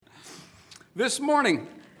This morning,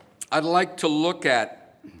 I'd like to look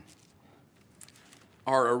at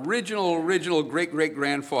our original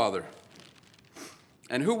great-great-grandfather.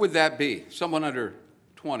 And who would that be? Someone under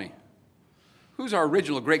 20. Who's our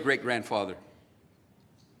original great-great-grandfather?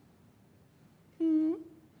 All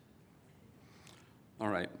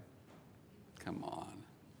right. Come on.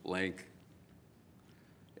 Link.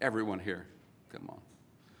 Everyone here. Come on.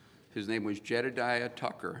 His name was Jedediah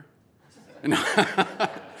Tucker. No,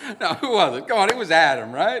 who was it? Come on, it was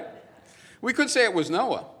Adam, right? We could say it was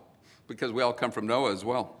Noah, because we all come from Noah as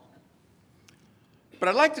well. But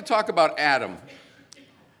I'd like to talk about Adam.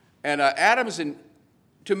 And Adam is,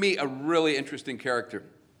 to me, a really interesting character.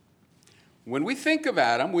 When we think of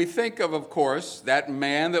Adam, we think of course, that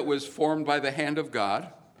man that was formed by the hand of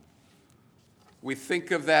God. We think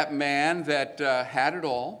of that man that had it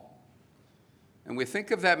all. And we think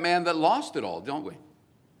of that man that lost it all, don't we?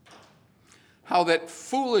 How that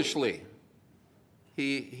foolishly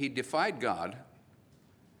he defied God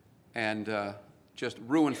and just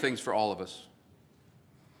ruined things for all of us.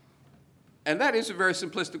 And that is a very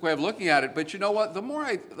simplistic way of looking at it, but you know what? The more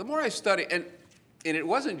I study, and it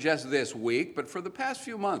wasn't just this week, but for the past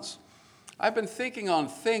few months, I've been thinking on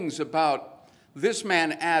things about this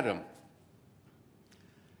man, Adam.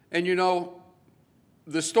 And you know,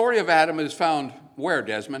 the story of Adam is found where,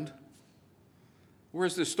 Desmond?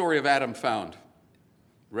 Where's the story of Adam found?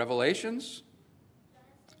 Revelations?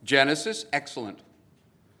 Genesis? Excellent.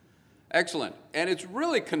 Excellent. And it's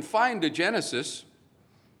really confined to Genesis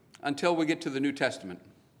until we get to the New Testament.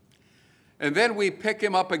 And then we pick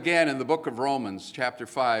him up again in the book of Romans, chapter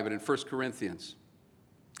 5, and in 1 Corinthians.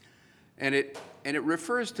 And it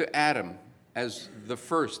refers to Adam as the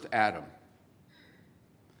first Adam.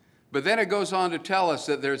 But then it goes on to tell us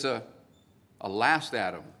that there's a last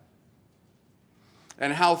Adam.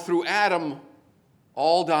 And how through Adam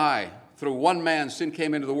all die. Through one man sin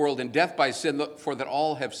came into the world, and death by sin, for that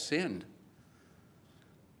all have sinned.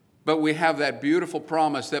 But we have that beautiful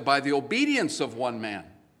promise that by the obedience of one man,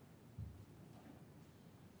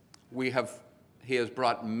 he has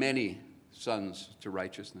brought many sons to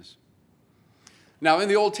righteousness. Now, in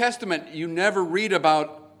the Old Testament, you never read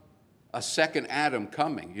about a second Adam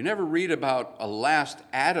coming. You never read about a last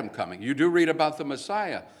Adam coming. You do read about the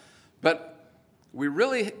Messiah. But we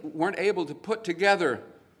really weren't able to put together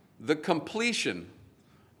the completion.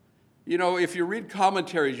 You know, if you read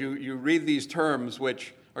commentaries, you read these terms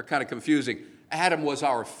which are kind of confusing. Adam was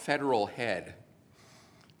our federal head,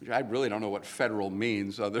 which I really don't know what federal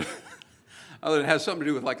means other than it has something to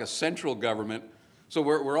do with like a central government. So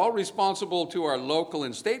we're all responsible to our local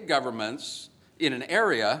and state governments in an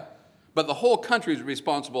area, but the whole country is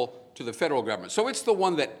responsible to the federal government. So it's the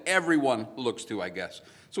one that everyone looks to, I guess.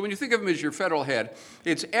 So when you think of him as your federal head,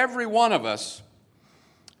 it's every one of us,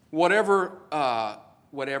 whatever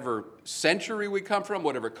century we come from,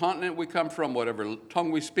 whatever continent we come from, whatever tongue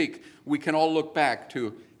we speak, we can all look back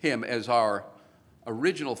to him as our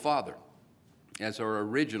original father, as our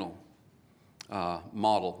original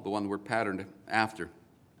model, the one we're patterned after.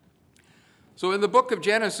 So in the book of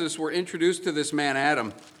Genesis, we're introduced to this man,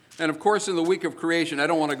 Adam. And of course, in the week of creation, I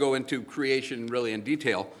don't want to go into creation really in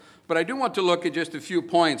detail, but I do want to look at just a few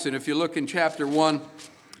points. And if you look in chapter 1,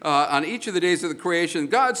 on each of the days of the creation,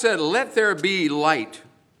 God said, "Let there be light,"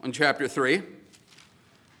 in chapter 3.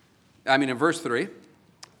 In verse 3.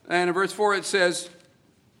 And in verse 4 it says,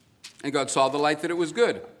 "And God saw the light that it was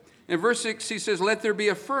good." In verse 6 he says, "Let there be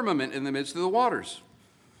a firmament in the midst of the waters."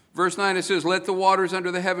 Verse 9 it says, "Let the waters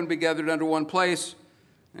under the heaven be gathered under one place."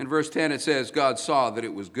 In verse 10 it says, "God saw that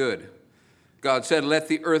it was good." God said, "Let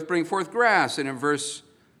the earth bring forth grass." And in verse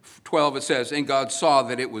 12 it says, "And God saw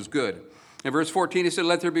that it was good." In verse 14 he said,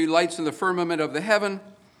 "Let there be lights in the firmament of the heaven."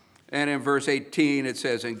 And in verse 18 it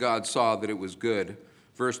says, "And God saw that it was good."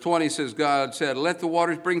 Verse 20 says, God said, "Let the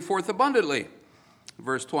waters bring forth abundantly."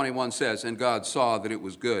 Verse 21 says, "And God saw that it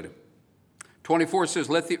was good." 24 says,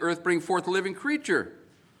 "Let the earth bring forth a living creature."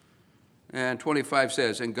 And 25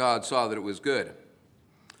 says, "And God saw that it was good."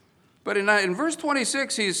 But in verse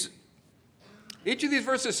 26, each of these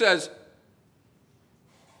verses says,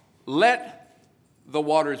 "Let the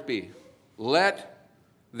waters be. Let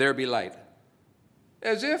there be light."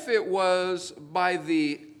 As if it was by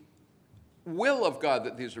the will of God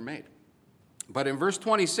that these are made. But in verse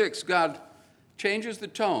 26, God changes the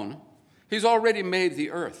tone. He's already made the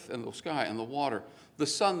earth and the sky and the water, the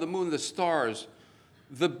sun, the moon, the stars,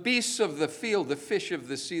 the beasts of the field, the fish of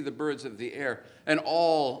the sea, the birds of the air, and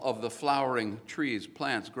all of the flowering trees,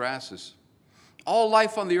 plants, grasses. All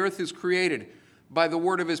life on the earth is created by the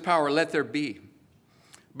word of his power, "Let there be."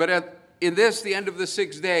 But in the end of the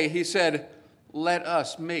sixth day, he said, "Let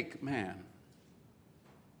us make man."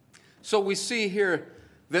 So we see here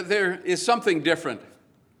that there is something different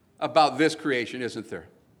about this creation, isn't there?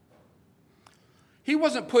 He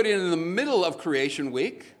wasn't put in the middle of creation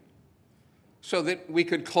week so that we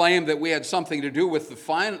could claim that we had something to do with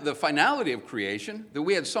the finality of creation, that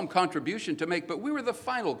we had some contribution to make, but we were the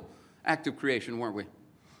final act of creation, weren't we?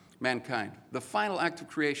 Mankind, the final act of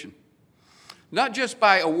creation. Not just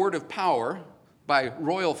by a word of power, by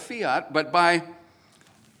royal fiat, but by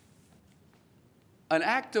an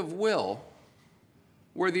act of will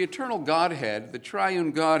where the eternal Godhead, the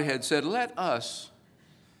triune Godhead, said, let us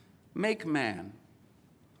make man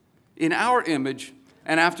in our image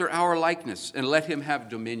and after our likeness, and let him have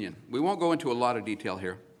dominion. We won't go into a lot of detail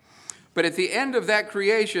here. But at the end of that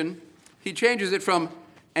creation, he changes it from,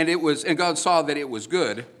 and God saw that it was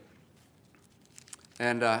good.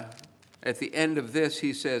 And at the end of this,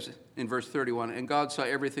 he says in verse 31, and God saw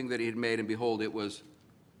everything that he had made, and behold, it was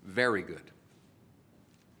very good.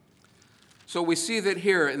 So we see that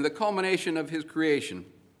here, in the culmination of his creation,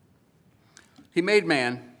 he made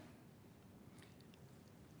man,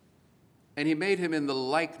 and he made him in the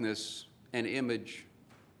likeness and image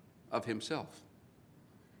of himself.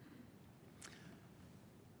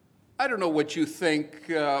 I don't know what you think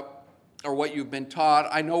or what you've been taught.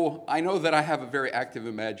 I know that I have a very active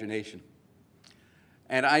imagination.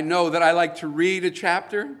 And I know that I like to read a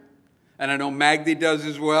chapter, and I know Magdi does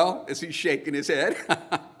as well, as he's shaking his head.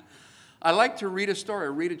 I like to read a story,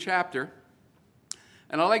 read a chapter,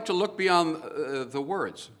 and I like to look beyond the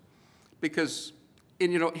words, because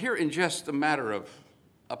here in just a matter of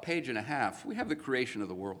a page and a half, we have the creation of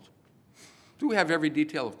the world. Do we have every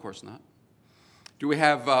detail? Of course not. Do we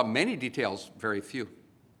have many details? Very few.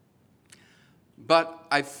 But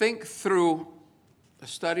I think through a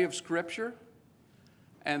study of Scripture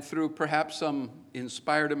and through perhaps some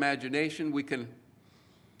inspired imagination, we can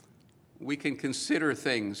consider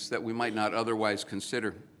things that we might not otherwise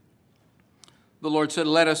consider. The Lord said,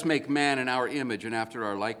 let us make man in our image and after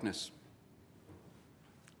our likeness.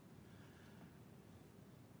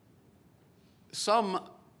 Some,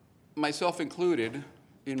 myself included,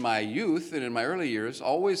 in my youth and in my early years,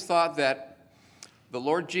 always thought that the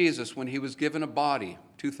Lord Jesus, when he was given a body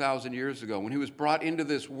 2,000 years ago, when he was brought into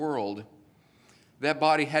this world, that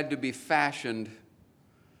body had to be fashioned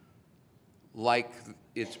like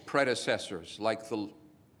its predecessors,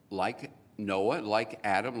 like Noah, like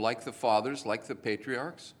Adam, like the fathers, like the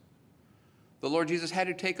patriarchs. The Lord Jesus had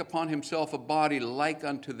to take upon himself a body like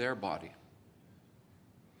unto their body.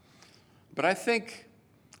 But I think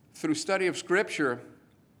through study of Scripture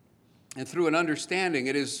and through an understanding,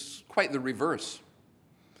 it is quite the reverse.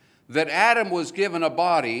 That Adam was given a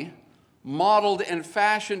body modeled and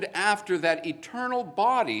fashioned after that eternal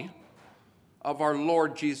body of our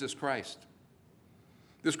Lord Jesus Christ.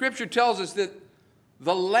 The Scripture tells us that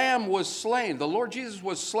the Lamb was slain. The Lord Jesus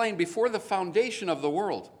was slain before the foundation of the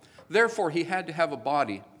world. Therefore, he had to have a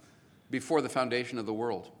body before the foundation of the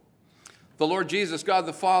world. The Lord Jesus, God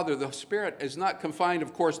the Father, the Spirit, is not confined,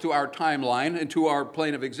 of course, to our timeline and to our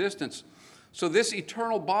plane of existence. So this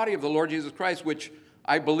eternal body of the Lord Jesus Christ, which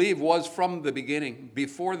I believe was from the beginning,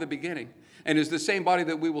 before the beginning, and is the same body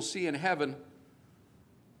that we will see in heaven,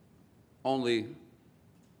 only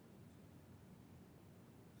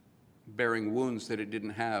bearing wounds that it didn't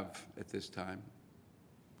have at this time.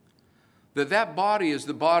 That body is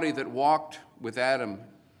the body that walked with Adam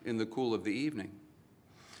in the cool of the evening.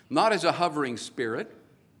 Not as a hovering spirit,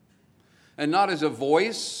 and not as a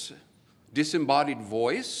voice, disembodied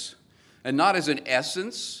voice, and not as an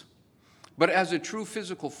essence, but as a true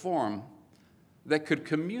physical form that could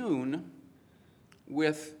commune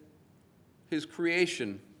with his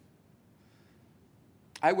creation.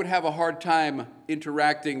 I would have a hard time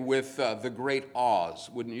interacting with the great Oz,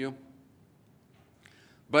 wouldn't you?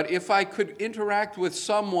 But if I could interact with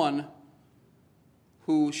someone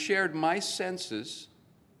who shared my senses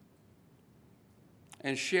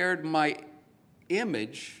and shared my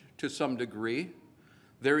image to some degree,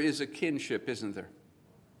 there is a kinship, isn't there?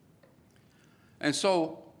 And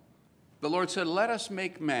so the Lord said, let us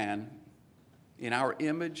make man in our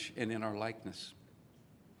image and in our likeness.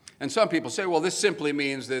 And some people say, well, this simply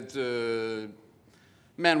means that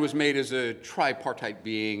man was made as a tripartite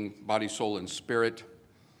being, body, soul, and spirit.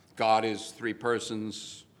 God is three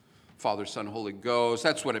persons, Father, Son, Holy Ghost.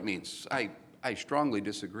 That's what it means. I strongly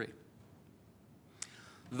disagree.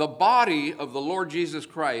 The body of the Lord Jesus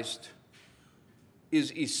Christ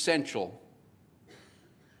is essential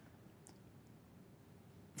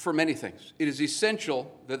for many things. It is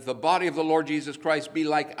essential that the body of the Lord Jesus Christ be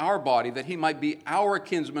like our body, that he might be our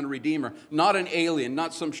kinsman redeemer, not an alien,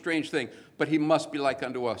 not some strange thing, but he must be like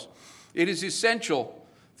unto us. It is essential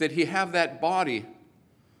that he have that body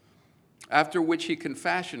after which he can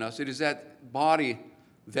fashion us. It is that body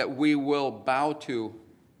that we will bow to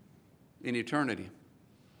in eternity.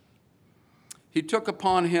 He took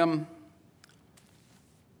upon him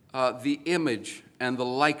the image and the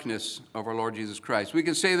likeness of our Lord Jesus Christ. We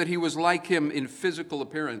can say that he was like him in physical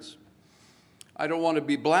appearance. I don't want to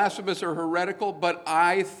be blasphemous or heretical, but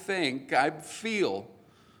I feel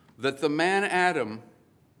that the man Adam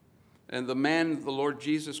and the man, the Lord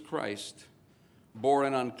Jesus Christ, bore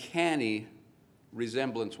an uncanny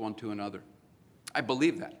resemblance one to another. I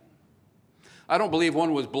believe that. I don't believe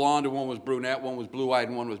one was blonde and one was brunette, one was blue-eyed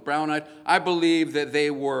and one was brown-eyed. I believe that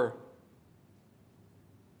they were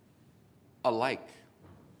alike.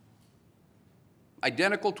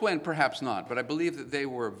 Identical twin, perhaps not, but I believe that they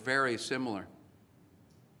were very similar.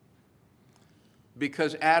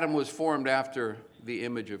 Because Adam was formed after the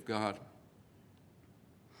image of God.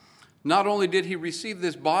 Not only did he receive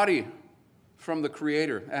this body from the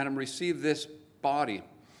Creator, Adam received this body.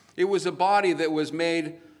 It was a body that was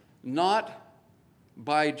made not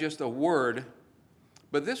by just a word,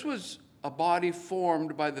 but this was a body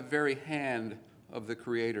formed by the very hand of the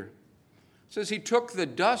Creator. It says he took the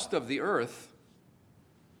dust of the earth,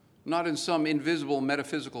 not in some invisible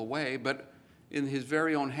metaphysical way, but in his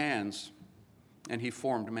very own hands, and he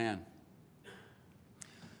formed man.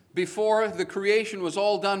 Before, the creation was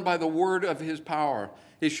all done by the word of his power.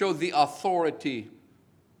 It showed the authority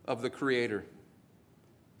of the Creator,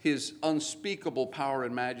 his unspeakable power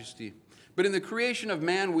and majesty. But in the creation of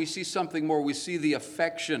man, we see something more. We see the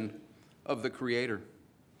affection of the Creator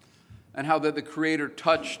and how that the Creator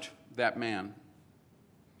touched that man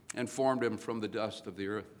and formed him from the dust of the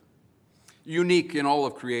earth. Unique in all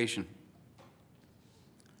of creation.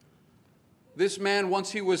 This man,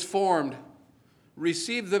 once he was formed,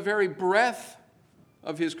 received the very breath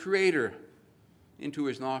of his Creator into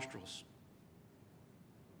his nostrils.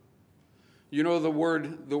 You know, the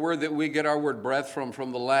word that we get our word breath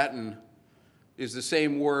from the Latin, is the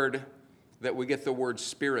same word that we get the word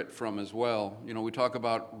spirit from as well. You know, we talk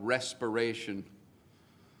about respiration,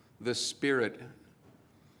 the spirit.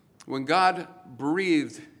 When God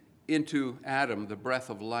breathed into Adam the breath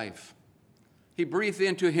of life, he breathed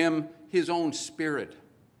into him his own spirit.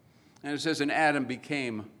 And it says, and Adam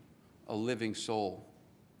became a living soul.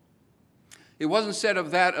 It wasn't said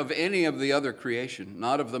of that of any of the other creation,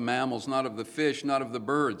 not of the mammals, not of the fish, not of the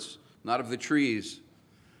birds, not of the trees.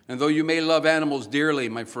 And though you may love animals dearly,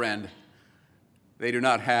 my friend, they do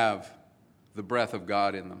not have the breath of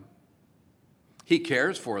God in them. He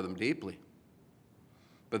cares for them deeply,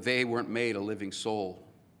 but they weren't made a living soul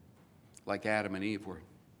like Adam and Eve were.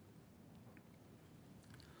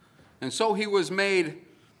 And so he was made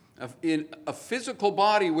in a physical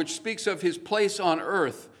body which speaks of his place on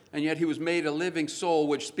earth, and yet he was made a living soul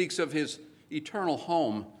which speaks of his eternal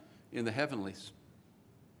home in the heavenlies.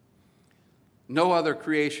 No other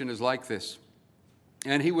creation is like this.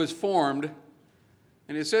 And he was formed,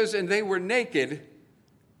 and it says, and they were naked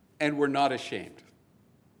and were not ashamed.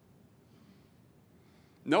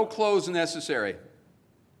 No clothes necessary.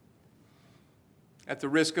 At the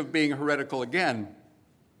risk of being heretical again,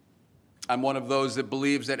 I'm one of those that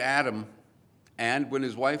believes that Adam, and when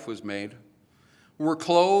his wife was made, were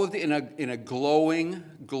clothed in a glowing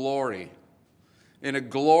glory, in a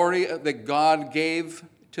glory that God gave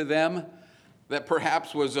to them that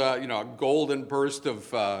perhaps was a golden burst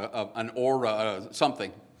of an aura,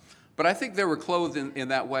 something. But I think they were clothed in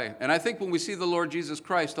that way. And I think when we see the Lord Jesus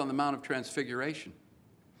Christ on the Mount of Transfiguration,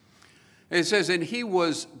 it says, and he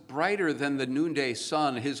was brighter than the noonday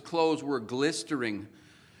sun. His clothes were glistering.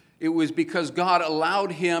 It was because God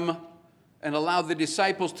allowed him and allowed the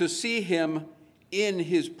disciples to see him in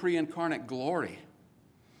his pre-incarnate glory,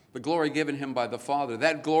 the glory given him by the Father.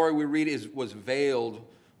 That glory we read was veiled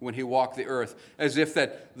when he walked the earth, as if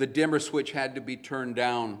that the dimmer switch had to be turned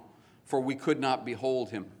down, for we could not behold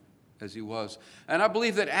him as he was. And I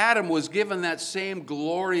believe that Adam was given that same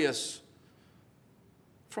glorious,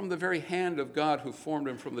 from the very hand of God who formed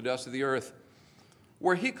him from the dust of the earth,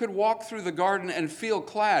 where he could walk through the garden and feel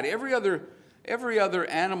clad. Every other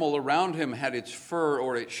animal around him had its fur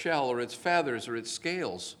or its shell or its feathers or its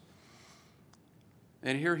scales.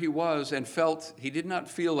 And here he was and he did not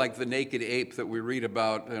feel like the naked ape that we read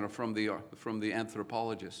about from the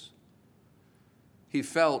anthropologists. He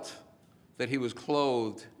felt that he was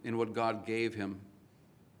clothed in what God gave him.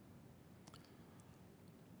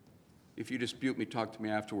 If you dispute me, talk to me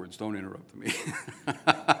afterwards. Don't interrupt me.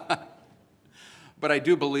 But I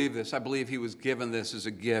do believe this. I believe he was given this as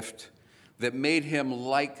a gift that made him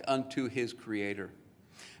like unto his Creator.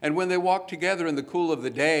 And when they walked together in the cool of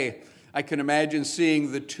the day, I can imagine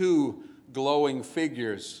seeing the two glowing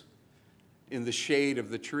figures in the shade of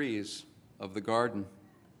the trees of the garden.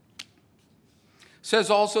 It says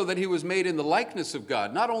also that he was made in the likeness of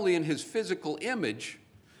God, not only in his physical image,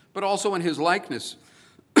 but also in his likeness.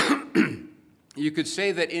 You could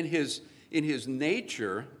say that in his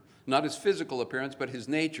nature, not his physical appearance, but his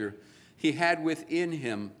nature, he had within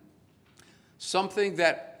him something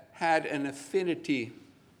that had an affinity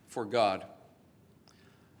for God.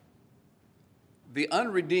 The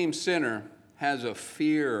unredeemed sinner has a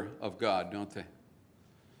fear of God, don't they?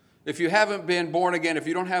 If you haven't been born again, if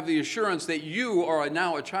you don't have the assurance that you are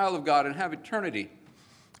now a child of God and have eternity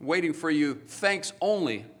waiting for you, thanks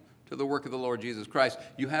only to the work of the Lord Jesus Christ,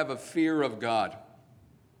 you have a fear of God.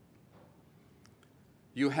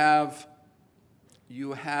 You have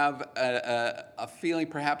a feeling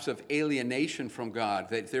perhaps of alienation from God,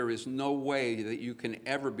 that there is no way that you can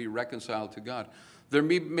ever be reconciled to God. There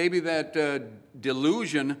may be that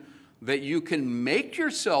delusion that you can make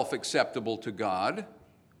yourself acceptable to God,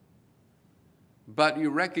 but you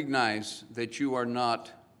recognize that you're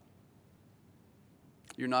not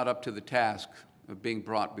up to the task of being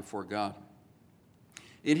brought before God.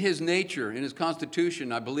 In his nature, in his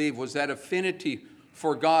constitution, I believe, was that affinity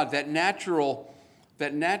for God, that natural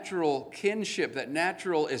kinship, that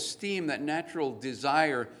natural esteem, that natural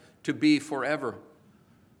desire to be forever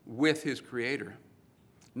with his Creator.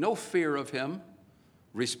 No fear of him,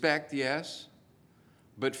 respect, yes,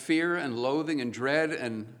 but fear and loathing and dread,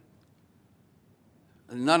 and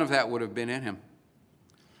none of that would have been in him.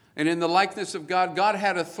 And in the likeness of God, God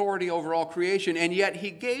had authority over all creation, and yet he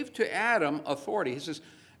gave to Adam authority. He says,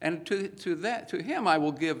 and to him I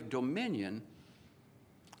will give dominion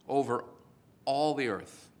over all the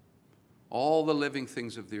earth, all the living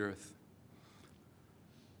things of the earth.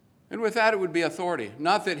 And with that, it would be authority.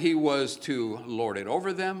 Not that he was to lord it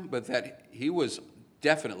over them, but that he was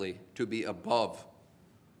definitely to be above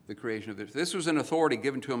the creation of this. This was an authority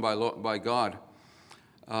given to him by God.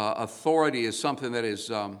 Authority is something that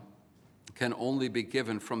can only be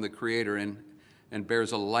given from the Creator and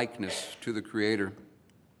bears a likeness to the Creator.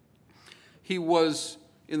 He was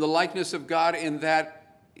in the likeness of God in that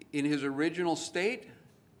in his original state,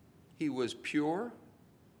 he was pure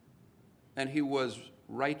and he was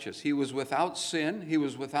righteous. He was without sin. He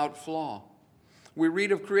was without flaw. We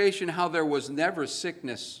read of creation how there was never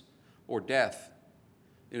sickness or death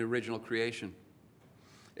in original creation.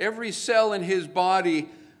 Every cell in his body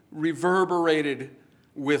reverberated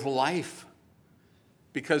with life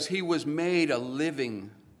because he was made a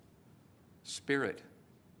living spirit.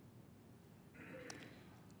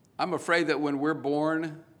 I'm afraid that when we're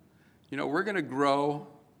born, we're going to grow.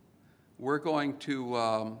 We're going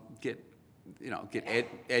to get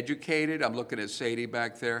educated. I'm looking at Sadie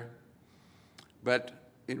back there. But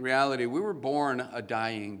in reality, we were born a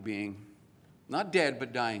dying being. Not dead,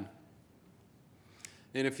 but dying.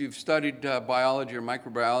 And if you've studied biology or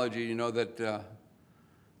microbiology, you know that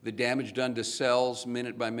the damage done to cells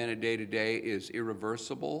minute by minute, day to day is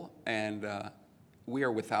irreversible, and we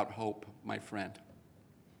are without hope, my friend.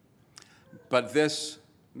 But this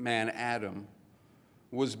man, Adam,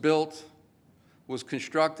 was built, was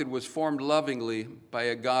constructed, was formed lovingly by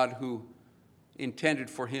a God who intended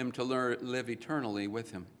for him to live eternally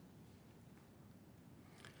with him.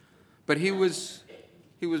 But he was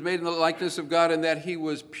made in the likeness of God in that he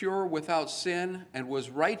was pure without sin and was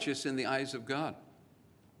righteous in the eyes of God.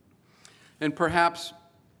 And perhaps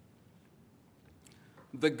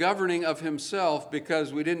the governing of himself,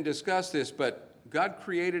 because we didn't discuss this, but God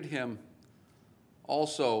created him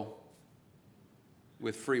also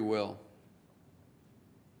with free will.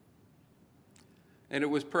 And it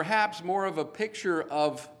was perhaps more of a picture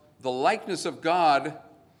of the likeness of God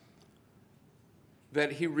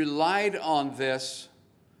that he relied on this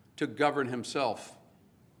to govern himself.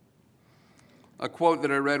 A quote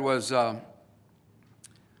that I read was that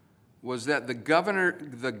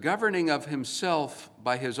the governing of himself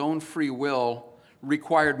by his own free will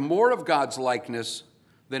required more of God's likeness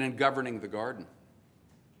than in governing the garden.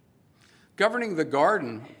 Governing the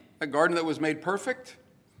garden, a garden that was made perfect,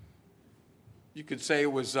 you could say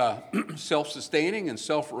it was self-sustaining and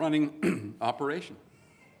self-running operation.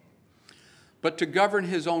 But to govern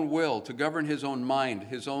his own will, to govern his own mind,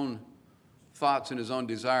 his own thoughts and his own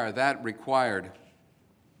desire, that required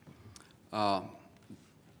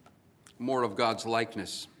more of God's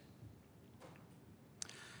likeness.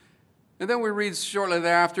 And then we read shortly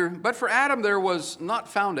thereafter, but for Adam there was not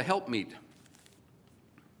found a helpmeet.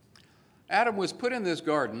 Adam was put in this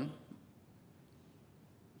garden,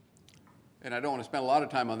 and I don't want to spend a lot of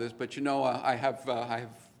time on this, but I have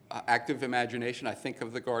active imagination, I think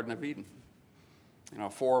of the Garden of Eden.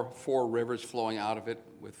 Four rivers flowing out of it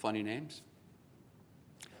with funny names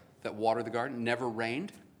that water the garden. Never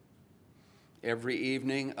rained. Every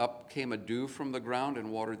evening up came a dew from the ground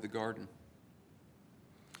and watered the garden.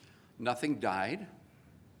 Nothing died.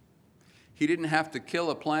 He didn't have to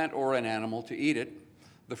kill a plant or an animal to eat it.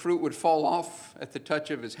 The fruit would fall off at the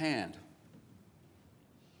touch of his hand.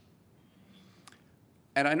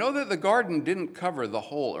 And I know that the garden didn't cover the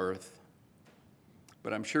whole earth,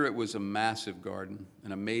 but I'm sure it was a massive garden,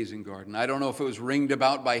 an amazing garden. I don't know if it was ringed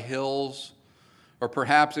about by hills, or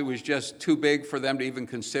perhaps it was just too big for them to even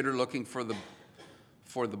consider looking for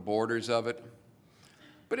the borders of it.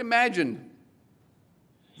 But imagine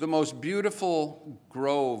the most beautiful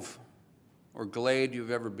grove or glade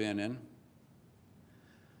you've ever been in.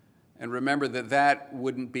 And remember that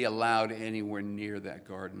wouldn't be allowed anywhere near that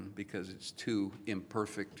garden because it's too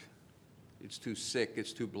imperfect, it's too sick,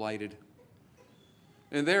 it's too blighted.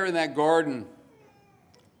 And there in that garden,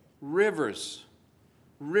 rivers,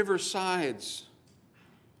 riversides,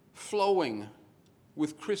 flowing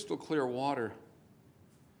with crystal clear water,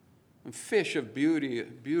 and fish of beauty,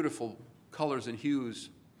 beautiful colors and hues,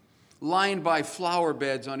 lined by flower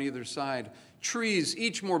beds on either side, trees,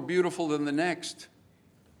 each more beautiful than the next,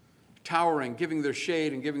 towering, giving their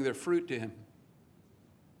shade and giving their fruit to him.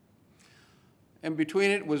 And between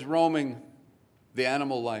it was roaming the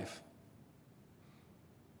animal life.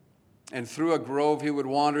 And through a grove he would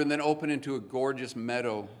wander and then open into a gorgeous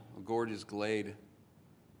meadow, a gorgeous glade.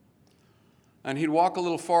 And he'd walk a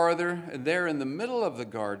little farther, and there in the middle of the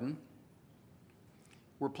garden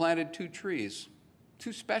were planted two trees,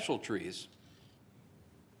 two special trees.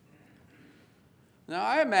 Now,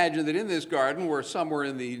 I imagine that in this garden were somewhere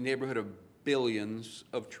in the neighborhood of billions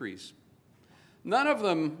of trees. None of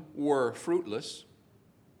them were fruitless.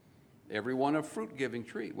 Every one a fruit-giving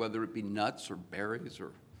tree, whether it be nuts or berries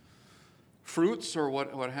or fruits or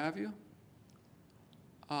what have you,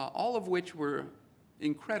 all of which were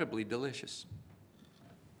incredibly delicious.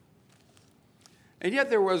 And yet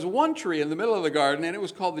there was one tree in the middle of the garden, and it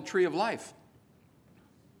was called the tree of life.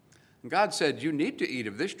 And God said, you need to eat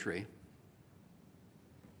of this tree.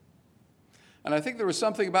 And I think there was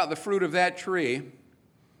something about the fruit of that tree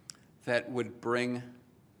that would bring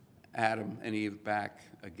Adam and Eve back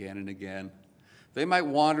again and again. They might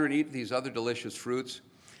wander and eat these other delicious fruits,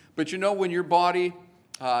 but when your body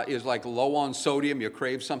is like low on sodium, you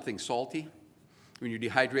crave something salty. When you're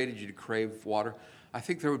dehydrated, you crave water. I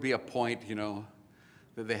think there would be a point,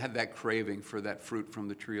 that they had that craving for that fruit from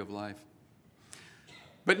the tree of life.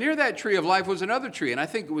 But near that tree of life was another tree, and I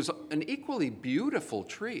think it was an equally beautiful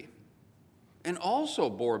tree, and also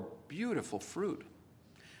bore beautiful fruit.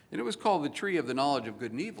 And it was called the tree of the knowledge of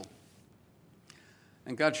good and evil.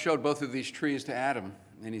 And God showed both of these trees to Adam,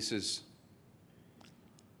 and he says,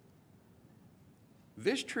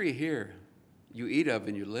 this tree here you eat of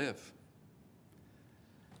and you live.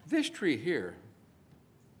 This tree here,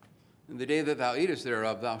 in the day that thou eatest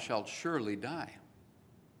thereof, thou shalt surely die.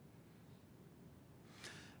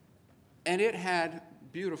 And it had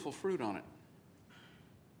beautiful fruit on it.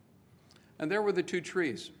 And there were the two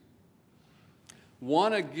trees.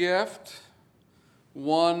 One a gift,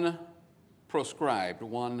 one proscribed,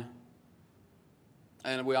 one.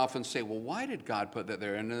 And we often say, well, why did God put that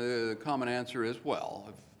there? And the common answer is,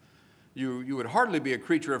 well, you would hardly be a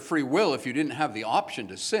creature of free will if you didn't have the option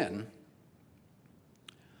to sin.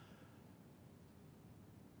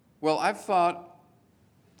 Well, I've thought,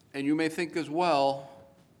 and you may think as well,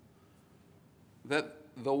 that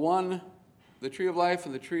the tree of life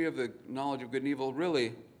and the tree of the knowledge of good and evil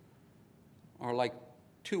really are like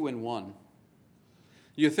two in one.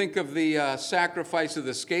 You think of the sacrifice of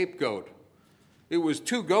the scapegoat. It was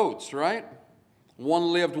two goats, right?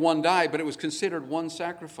 One lived, one died, but it was considered one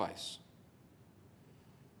sacrifice.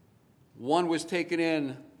 One was taken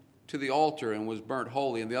in to the altar and was burnt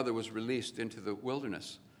holy, and the other was released into the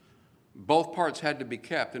wilderness. Both parts had to be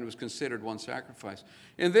kept, and it was considered one sacrifice.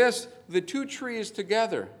 In this, the two trees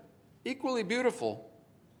together, equally beautiful,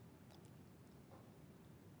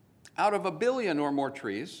 out of 1 billion or more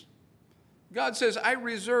trees, God says, I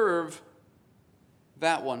reserve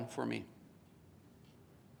that one for me.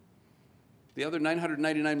 The other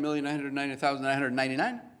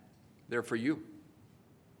 999,990,999, they're for you.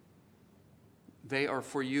 They are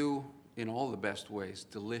for you in all the best ways,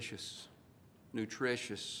 delicious,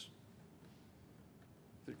 nutritious.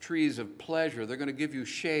 They're trees of pleasure. They're going to give you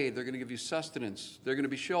shade. They're going to give you sustenance. They're going to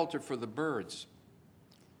be shelter for the birds.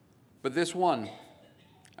 But this one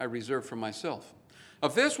I reserve for myself.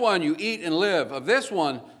 Of this one you eat and live. Of this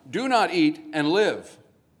one do not eat and live.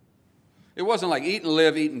 It wasn't like eat and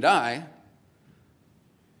live, eat and die.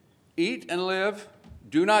 Eat and live,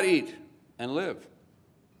 do not eat and live.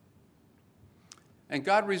 And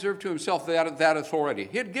God reserved to himself that authority.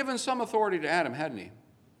 He had given some authority to Adam, hadn't he?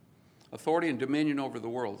 Authority and dominion over the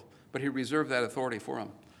world. But he reserved that authority for him.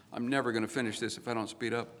 I'm never going to finish this if I don't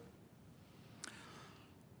speed up.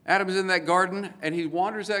 Adam's in that garden, and he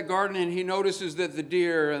wanders that garden, and he notices that the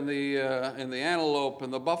deer and the antelope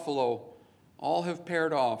and the buffalo all have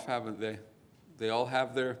paired off, haven't they? They all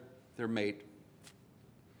have their mate.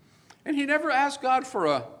 And he never asked God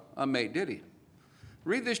for a mate, did he?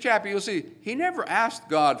 Read this chapter, you'll see he never asked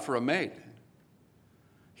God for a mate.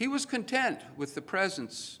 He was content with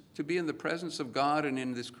to be in the presence of God and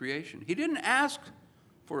in this creation. He didn't ask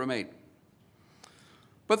for a mate.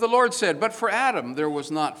 But the Lord said, "But for Adam there was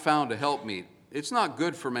not found a helpmeet. It's not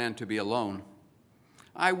good for man to be alone.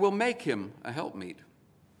 I will make him a helpmeet."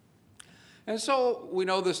 And so we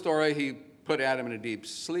know the story. He put Adam in a deep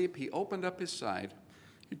sleep. He opened up his side.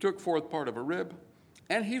 He took forth part of a rib,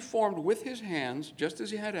 and he formed with his hands, just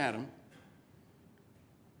as he had Adam,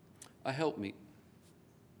 a helpmeet.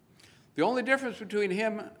 The only difference between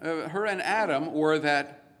her and Adam were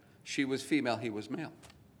that she was female, he was male.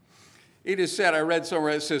 It is said, I read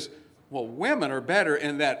somewhere, it says, well, women are better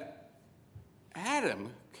in that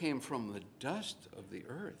Adam came from the dust of the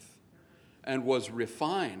earth and was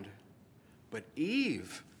refined, but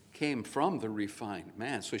Eve came from the refined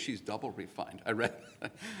man, so she's double refined. I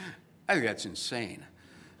think that's insane.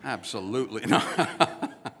 Absolutely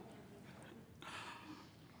not.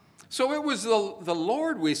 So it was the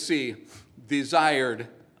Lord, we see, desired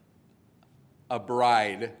a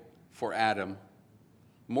bride for Adam,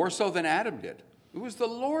 more so than Adam did. It was the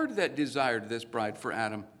Lord that desired this bride for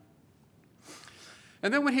Adam.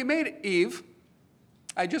 And then when he made Eve,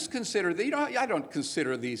 I just consider, I don't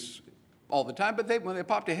consider these all the time, but when they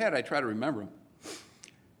popped ahead, I try to remember them.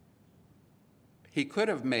 He could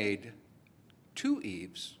have made 2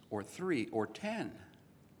 Eves, or 3, or 10.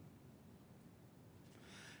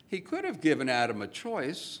 He could have given Adam a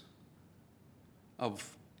choice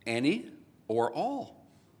of any or all.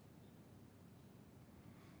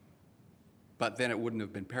 But then it wouldn't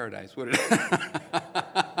have been paradise, would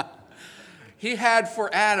it? He had for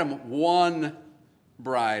Adam one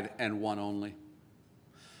bride and one only.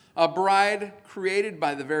 A bride created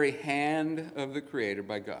by the very hand of the Creator,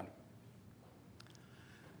 by God.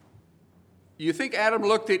 You think Adam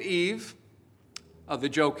looked at Eve? The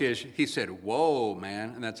joke is, he said, "Whoa,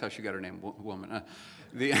 man," and that's how she got her name, woman.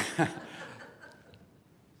 You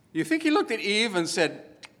think he looked at Eve and said,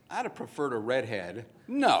 "I'd have preferred a redhead"?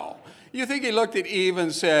 No. You think he looked at Eve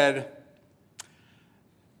and said,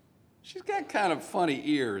 "She's got kind of funny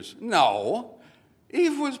ears"? No.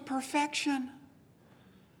 Eve was perfection.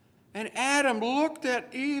 And Adam looked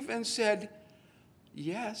at Eve and said,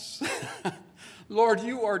 "Yes, Lord,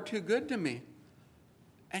 you are too good to me."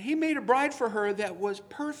 And he made a bride for her that was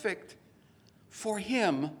perfect for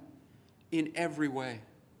him in every way.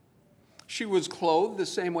 She was clothed the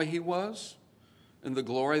same way he was, in the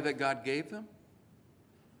glory that God gave them.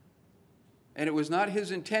 And it was not his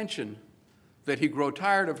intention that he grow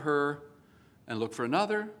tired of her and look for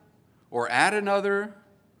another, or add another,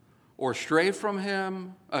 or stray from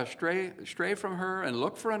him, stray from her and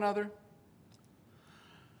look for another.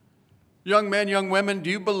 Young men, young women,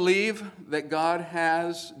 do you believe that God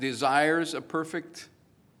desires a perfect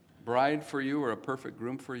bride for you or a perfect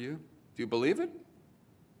groom for you? Do you believe it?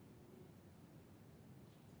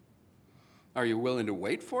 Are you willing to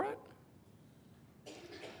wait for it?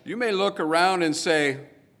 You may look around and say,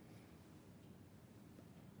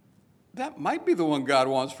 "That might be the one God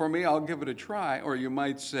wants for me. I'll give it a try." Or you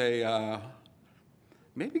might say,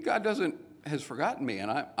 "Maybe God has forgotten me, and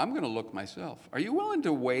I'm going to look myself." Are you willing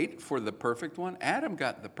to wait for the perfect one? Adam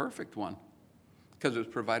got the perfect one because it was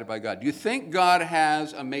provided by God. Do you think God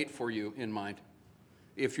has a mate for you in mind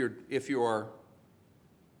if you are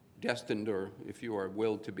destined or if you are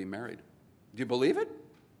willed to be married? Do you believe it?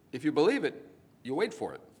 If you believe it, you wait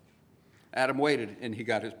for it. Adam waited, and he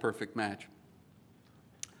got his perfect match.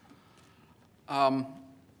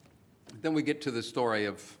 Then we get to the story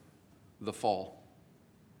of the fall.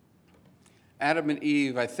 Adam and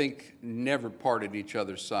Eve, I think, never parted each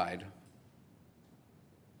other's side.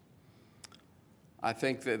 I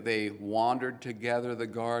think that they wandered together the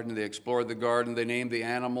garden, they explored the garden, they named the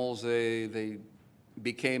animals, they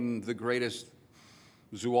became the greatest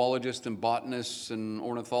zoologists and botanists and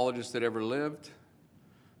ornithologists that ever lived.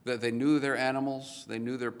 That they knew their animals, they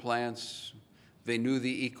knew their plants, they knew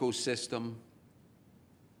the ecosystem.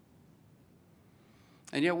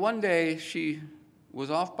 And yet one day she was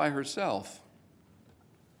off by herself.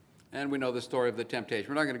 And we know the story of the temptation.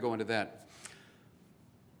 We're not going to go into that.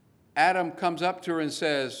 Adam comes up to her and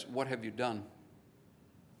says, "What have you done?"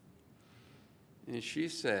 And she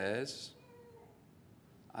says,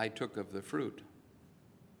 "I took of the fruit."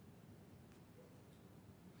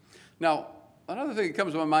 Now, another thing that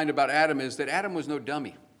comes to my mind about Adam is that Adam was no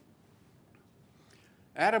dummy.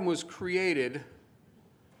 Adam was created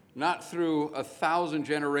not through 1,000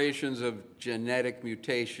 generations of genetic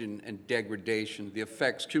mutation and degradation, the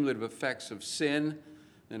cumulative effects of sin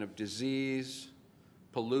and of disease,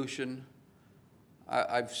 pollution.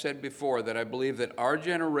 I've said before that I believe that our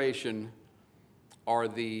generation are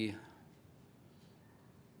the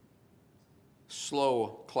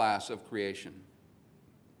slow class of creation.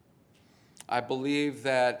 I believe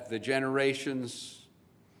that the generations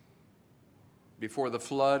before the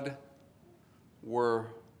flood were,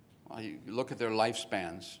 you look at their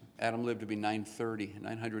lifespans. Adam lived to be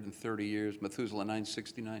 930 years, Methuselah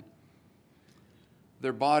 969.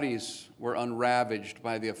 Their bodies were unravaged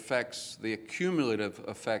by the effects, the accumulative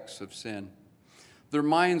effects of sin. Their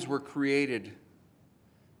minds were created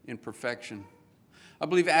in perfection. I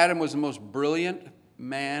believe Adam was the most brilliant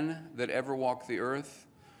man that ever walked the earth,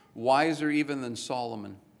 wiser even than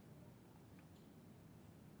Solomon.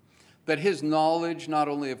 That his knowledge, not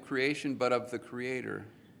only of creation, but of the Creator,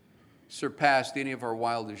 surpassed any of our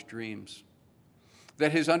wildest dreams.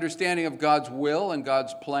 That his understanding of God's will and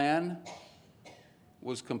God's plan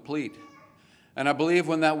was complete. And I believe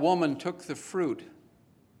when that woman took the fruit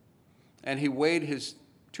and he weighed his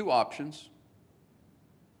two options,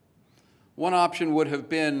 one option would have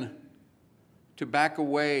been to back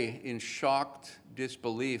away in shocked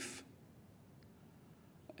disbelief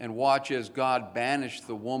and watch as God banished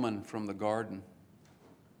the woman from the garden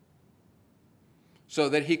so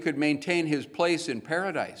that he could maintain his place in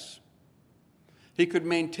paradise. He could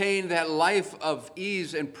maintain that life of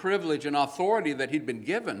ease and privilege and authority that he'd been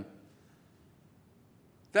given.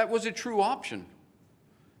 That was a true option.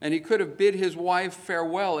 And he could have bid his wife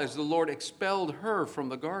farewell as the Lord expelled her from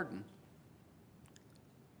the garden.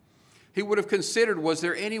 He would have considered, was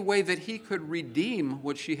there any way that he could redeem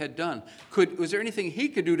what she had done? Was there anything he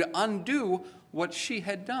could do to undo what she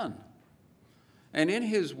had done? And in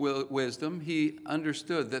his wisdom, he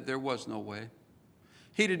understood that there was no way.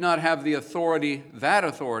 He did not have the authority,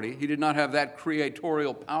 he did not have that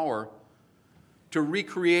creatorial power to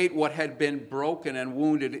recreate what had been broken and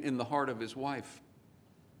wounded in the heart of his wife.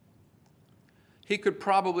 He could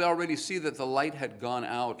probably already see that the light had gone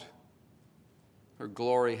out. Her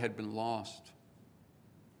glory had been lost.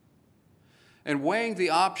 And weighing the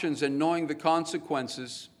options and knowing the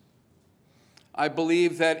consequences, I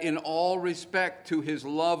believe that in all respect to his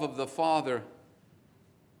love of the Father,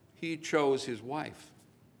 he chose his wife.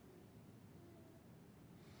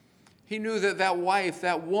 He knew that that wife,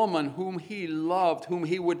 that woman whom he loved, whom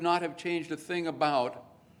he would not have changed a thing about,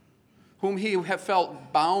 whom he had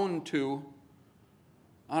felt bound to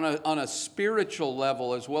on a spiritual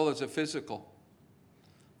level as well as a physical,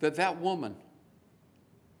 that woman,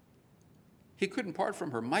 he couldn't part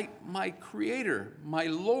from her. My Creator, my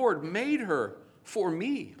Lord made her for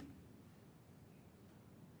me.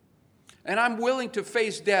 And I'm willing to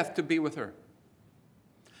face death to be with her.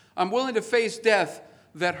 I'm willing to face death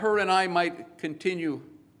that her and I might continue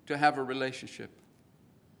to have a relationship.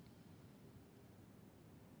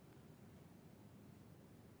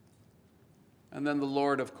 And then the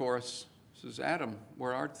Lord, of course, says, "Adam,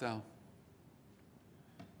 where art thou?"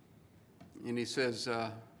 And he says,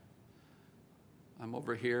 "I'm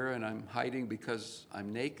over here and I'm hiding because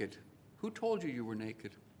I'm naked." "Who told you you were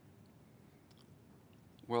naked?"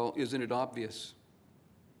 Well, isn't it obvious?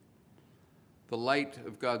 The light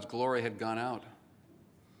of God's glory had gone out.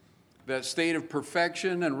 That state of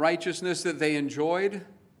perfection and righteousness that they enjoyed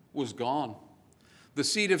was gone. The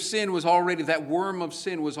seed of sin was already, that worm of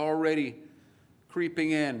sin was already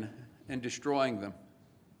creeping in and destroying them.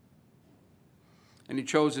 And he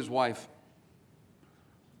chose his wife.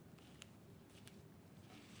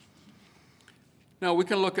 Now, we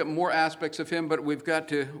can look at more aspects of him, but we've got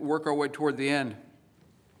to work our way toward the end.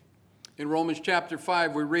 In Romans chapter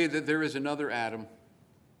 5, we read that there is another Adam.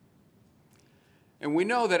 And we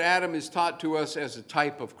know that Adam is taught to us as a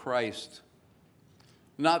type of Christ.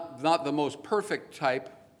 Not the most perfect type,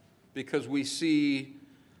 because we see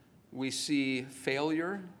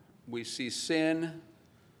failure, we see sin.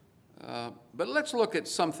 But let's look at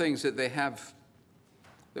some things that they have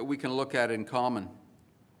that we can look at in common.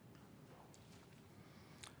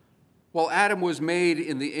 While Adam was made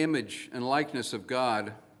in the image and likeness of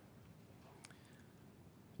God,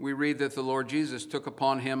 we read that the Lord Jesus took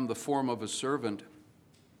upon him the form of a servant.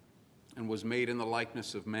 and was made in the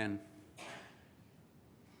likeness of men.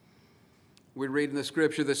 We read in the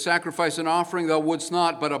scripture, the sacrifice and offering thou wouldst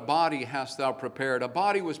not, but a body hast thou prepared. A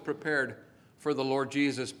body was prepared for the Lord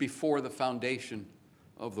Jesus before the foundation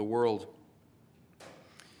of the world.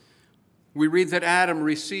 We read that Adam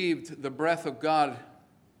received the breath of God.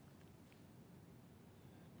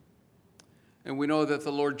 And we know that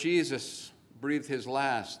the Lord Jesus breathed his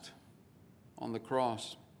last on the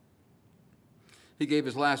cross. He gave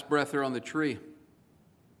his last breath there on the tree.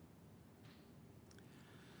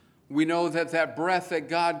 We know that that breath that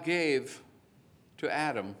God gave to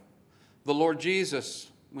Adam, the Lord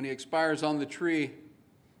Jesus, when he expires on the tree,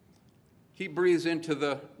 he breathes into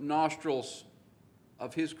the nostrils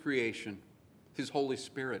of his creation, his Holy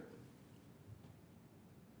Spirit.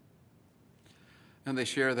 And they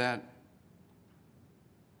share that.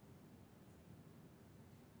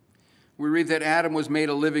 We read that Adam was made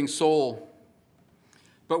a living soul.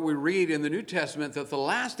 But we read in the New Testament that the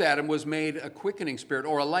last Adam was made a quickening spirit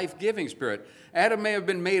or a life-giving spirit. Adam may have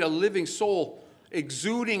been made a living soul,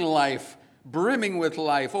 exuding life, brimming with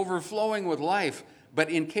life, overflowing with life, but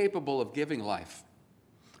incapable of giving life.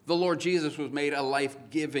 The Lord Jesus was made a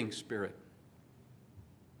life-giving spirit.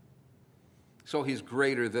 So he's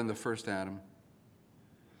greater than the first Adam.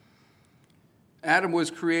 Adam was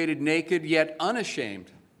created naked yet unashamed.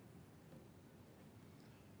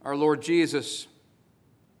 Our Lord Jesus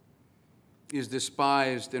is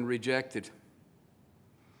despised and rejected.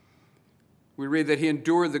 We read that he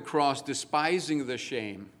endured the cross, despising the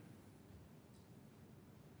shame.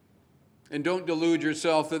 And don't delude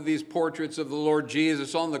yourself that these portraits of the Lord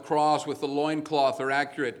Jesus on the cross with the loincloth are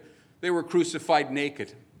accurate. They were crucified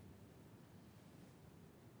naked.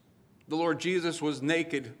 The Lord Jesus was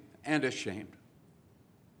naked and ashamed.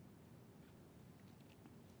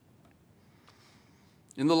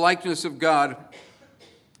 In the likeness of God,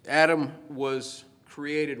 Adam was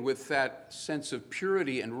created with that sense of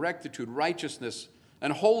purity and rectitude, righteousness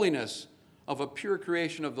and holiness of a pure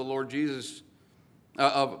creation of the Lord Jesus,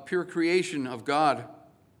 of pure creation of God.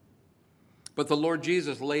 But the Lord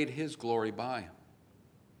Jesus laid his glory by.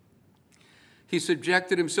 He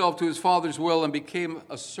subjected himself to his Father's will and became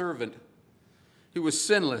a servant. He was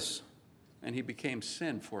sinless, and he became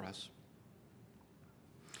sin for us.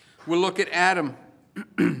 We'll look at Adam.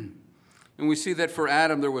 And we see that for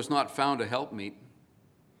Adam there was not found a helpmeet,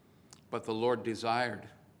 but the Lord desired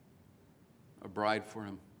a bride for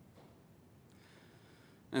him.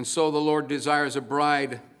 And so the Lord desires a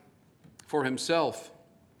bride for himself.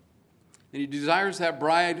 And he desires that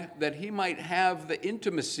bride that he might have the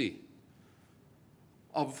intimacy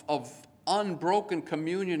of unbroken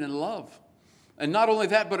communion and love. And not only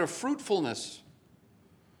that, but a fruitfulness.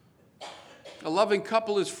 A loving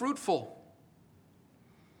couple is fruitful.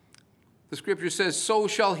 The scripture says, so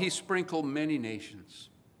shall he sprinkle many nations.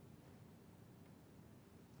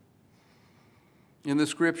 In the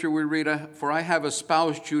scripture we read, for I have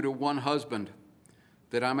espoused you to one husband,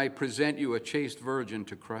 that I may present you a chaste virgin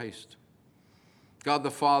to Christ. God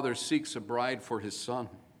the Father seeks a bride for his Son.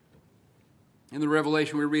 In the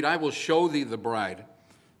Revelation we read, I will show thee the bride,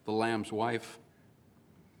 the Lamb's wife,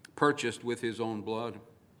 purchased with his own blood.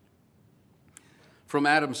 From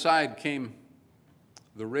Adam's side came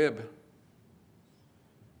the rib,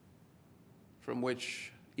 from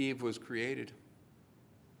which Eve was created.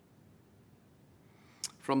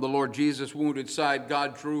 From the Lord Jesus' wounded side,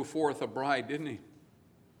 God drew forth a bride, didn't he?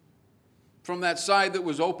 From that side that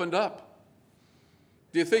was opened up.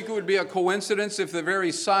 Do you think it would be a coincidence if the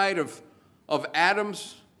very side of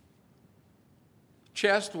Adam's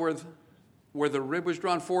chest where the rib was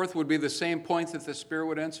drawn forth would be the same point that the Spirit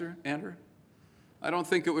would enter? I don't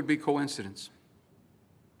think it would be coincidence.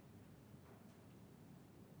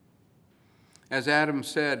 As Adam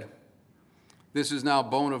said, this is now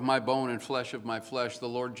bone of my bone and flesh of my flesh. The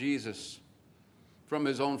Lord Jesus, from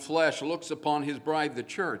his own flesh, looks upon his bride, the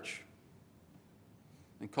church,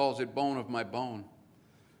 and calls it bone of my bone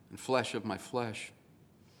and flesh of my flesh.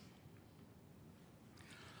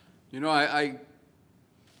 You know, I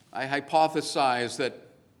hypothesize that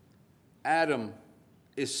Adam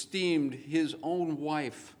esteemed his own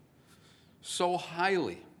wife so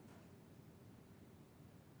highly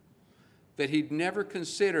that he'd never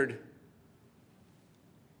considered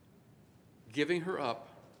giving her up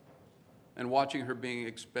and watching her being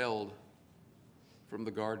expelled from the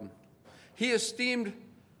garden. He esteemed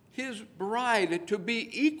his bride to be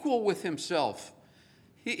equal with himself.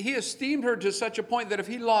 He esteemed her to such a point that if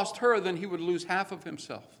he lost her, then he would lose half of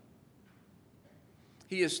himself.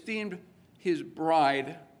 He esteemed his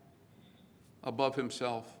bride above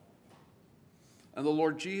himself. And the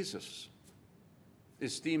Lord Jesus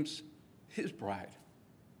esteems his bride,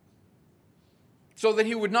 so that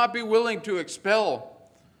he would not be willing to expel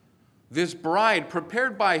this bride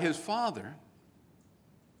prepared by his Father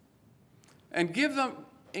and give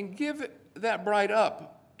that bride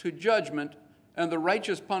up to judgment and the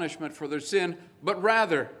righteous punishment for their sin, but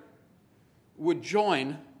rather would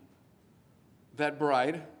join that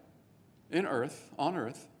bride on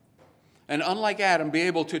earth, and unlike Adam, be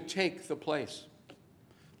able to take the place,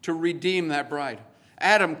 to redeem that bride.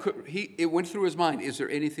 Adam, it went through his mind, is there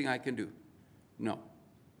anything I can do? No.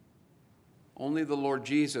 Only the Lord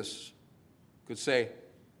Jesus could say,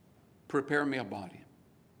 prepare me a body.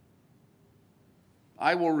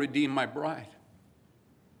 I will redeem my bride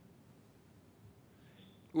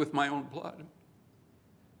with my own blood.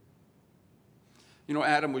 You know,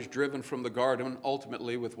 Adam was driven from the garden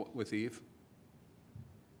ultimately with Eve.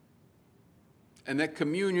 And that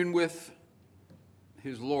communion with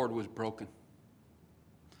his Lord was broken.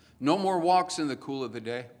 No more walks in the cool of the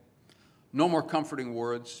day. No more comforting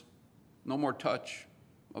words. No more touch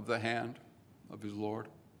of the hand of his Lord.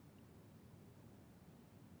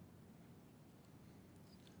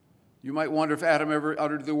 You might wonder if Adam ever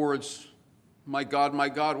uttered the words, my God,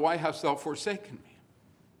 why hast thou forsaken me?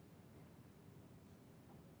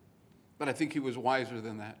 But I think he was wiser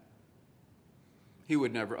than that. He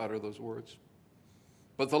would never utter those words.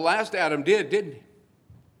 But the last Adam did, didn't he?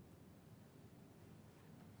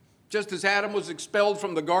 Just as Adam was expelled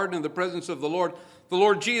from the garden in the presence of the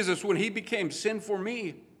Lord Jesus, when he became sin for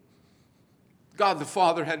me, God the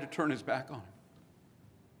Father had to turn his back on him.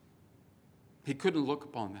 He couldn't look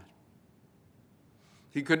upon that.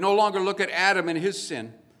 He could no longer look at Adam and his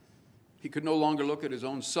sin. He could no longer look at his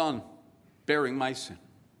own son bearing my sin.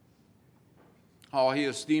 Oh, he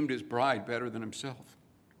esteemed his bride better than himself.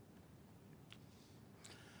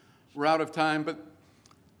 We're out of time, but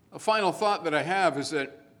a final thought that I have is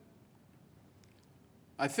that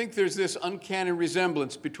I think there's this uncanny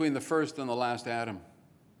resemblance between the first and the last Adam.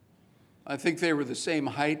 I think they were the same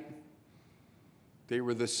height. They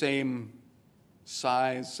were the same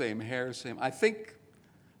size, same hair, same. I think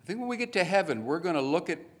when we get to heaven, we're going to look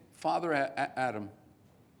at Father Adam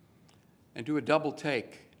and do a double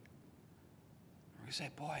take. We say,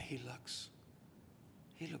 boy, he looks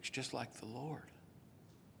just like the Lord.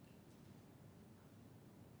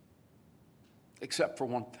 Except for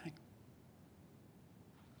one thing.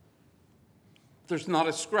 There's not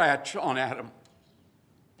a scratch on Adam.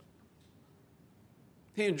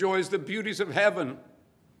 He enjoys the beauties of heaven,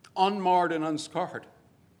 unmarred and unscarred.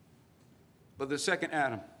 But the second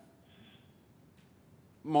Adam,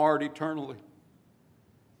 marred eternally.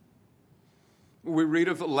 We read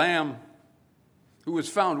of the Lamb who was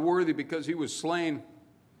found worthy because he was slain.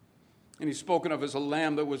 And he's spoken of as a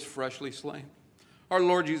lamb that was freshly slain. Our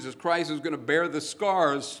Lord Jesus Christ is going to bear the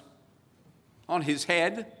scars on his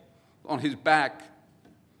head, on his back,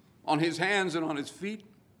 on his hands and on his feet,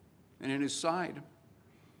 and in his side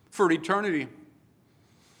for eternity.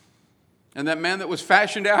 And that man that was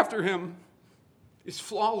fashioned after him is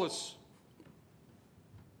flawless.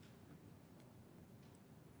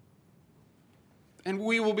 And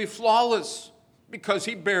we will be flawless because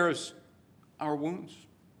he bears our wounds.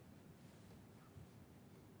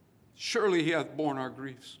 Surely he hath borne our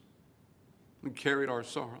griefs and carried our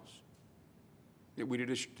sorrows. Yet we did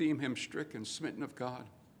esteem him stricken, smitten of God,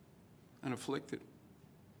 and afflicted.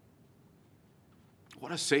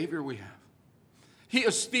 What a Savior we have. He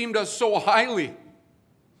esteemed us so highly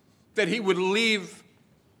that he would leave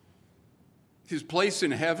his place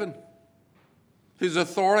in heaven, his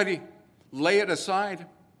authority, lay it aside,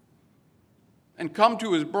 and come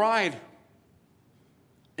to his bride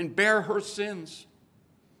and bear her sins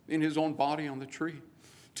in his own body on the tree.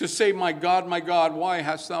 To say, my God, why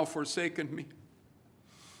hast thou forsaken me?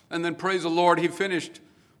 And then, praise the Lord, he finished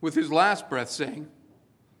with his last breath saying,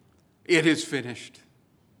 it is finished.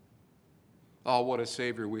 Oh, what a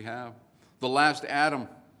Savior we have. The last Adam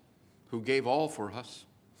who gave all for us.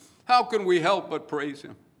 How can we help but praise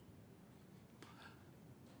him?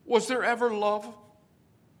 Was there ever love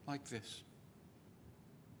like this?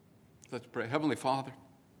 Let's pray. Heavenly Father,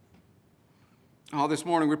 this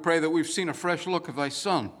morning we pray that we've seen a fresh look of thy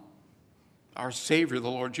Son, our Savior,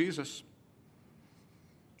 the Lord Jesus.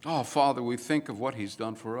 Oh, Father, we think of what he's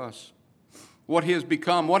done for us, what he has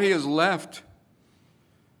become, what he has left,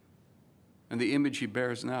 and the image he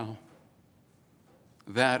bears now,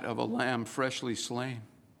 that of a lamb freshly slain.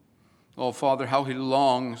 Oh, Father, how he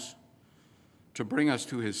longs to bring us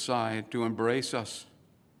to his side, to embrace us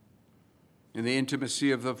in the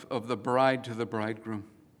intimacy of the bride to the bridegroom.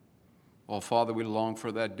 Oh, Father, we long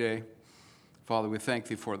for that day. Father, we thank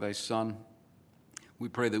thee for thy Son. We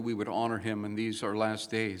pray that we would honor him in these our last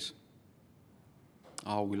days.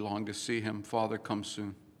 Oh, we long to see him. Father, come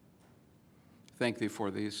soon. Thank thee for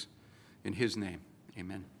these. In his name,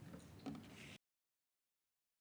 amen.